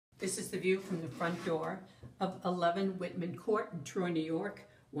This is the view from the front door of 11 Whitman Court in Troy, New York,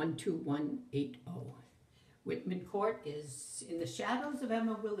 12180. Whitman Court is in the shadows of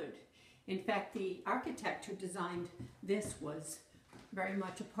Emma Willard. In fact, the architect who designed this was very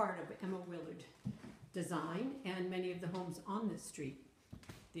much a part of Emma Willard design and many of the homes on this street.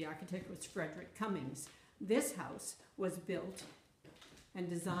 The architect was Frederick Cummings. This house was built and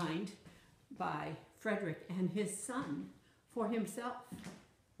designed by Frederick and his son for himself.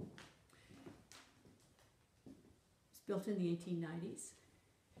 It's built in the 1890s. It's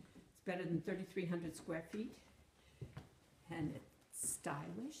better than 3,300 square feet. And it's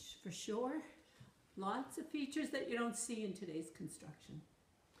stylish for sure. Lots of features that you don't see in today's construction.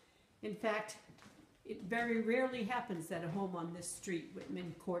 In fact, it very rarely happens that a home on this street,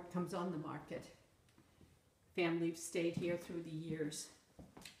 Whitman Court, comes on the market. Families stayed here through the years.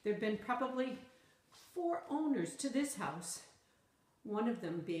 There have been probably 4 owners to this house, one of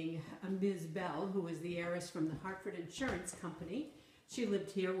them being a Ms. Bell, who was the heiress from the Hartford Insurance Company. She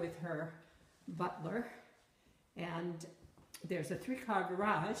lived here with her butler, and there's a 3-car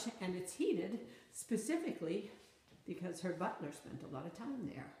garage, and it's heated specifically because her butler spent a lot of time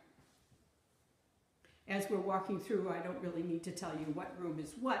there. As we're walking through, I don't really need to tell you what room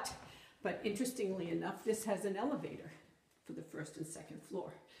is what, but interestingly enough, this has an elevator for the 1st and 2nd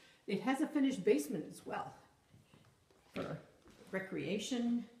floor. It has a finished basement as well for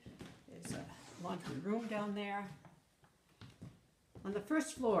recreation. There's a laundry room down there. On the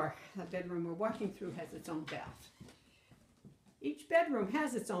 1st floor, the bedroom we're walking through has its own bath. Each bedroom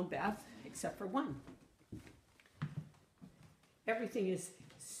has its own bath, except for one. Everything is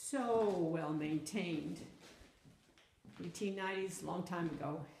so well maintained. 1890s, long time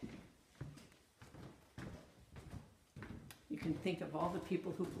ago. You can think of all the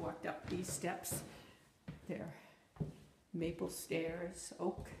people who've walked up these steps. They're maple stairs,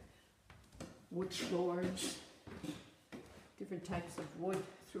 oak, wood floors, different types of wood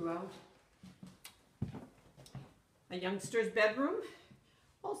throughout. A youngster's bedroom,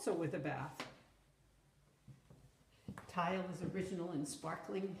 also with a bath. Tile is original and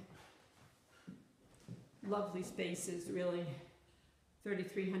sparkling. Lovely spaces, really.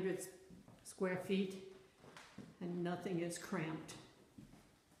 3,300 square feet, and nothing is cramped.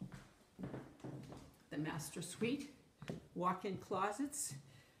 The master suite, walk-in closets.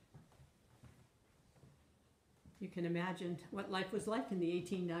 You can imagine what life was like in the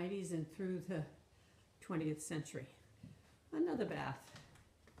 1890s and through the 20th century. Another bath.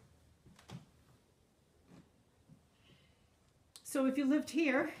 So if you lived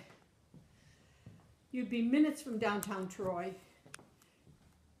here, you'd be minutes from downtown Troy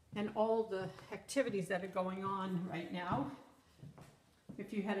and all the activities that are going on right now.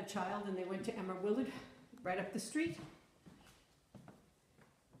 If you had a child and they went to Emma Willard, right up the street.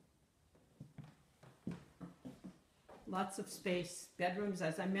 Lots of space, bedrooms,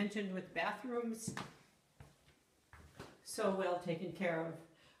 as I mentioned, with bathrooms. So well taken care of.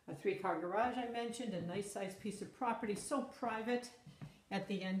 A 3-car garage I mentioned, a nice sized piece of property, so private at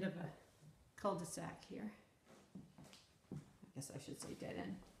the end of a cul-de-sac here. I guess I should say dead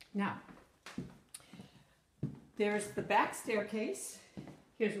end. Now, there's the back staircase.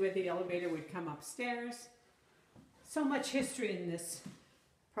 Here's where the elevator would come upstairs. So much history in this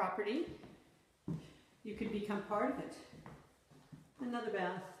property. You could become part of it. Another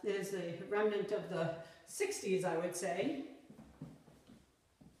bath. There's a remnant of the 60s, I would say.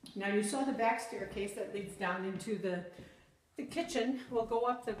 Now you saw the back staircase that leads down into the kitchen. We'll go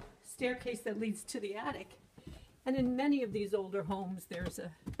up the staircase that leads to the attic. And in many of these older homes, there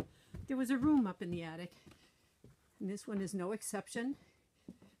was a room up in the attic. And this one is no exception.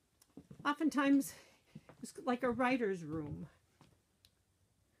 Oftentimes, it's like a writer's room.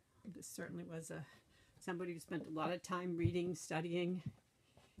 This certainly was somebody who spent a lot of time reading, studying.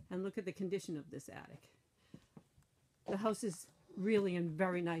 And look at the condition of this attic. The house is really in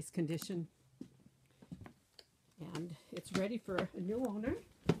very nice condition. And it's ready for a new owner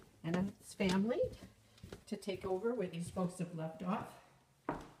and his family to take over where these folks have left off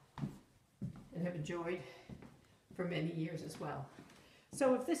and have enjoyed for many years as well.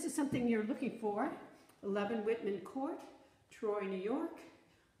 So if this is something you're looking for, 11 Whitman Court, Troy, New York,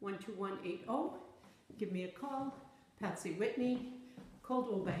 12180. Give me a call. Patsy Whitney,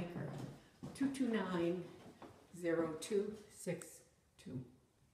 Coldwell Banker, 229-0262.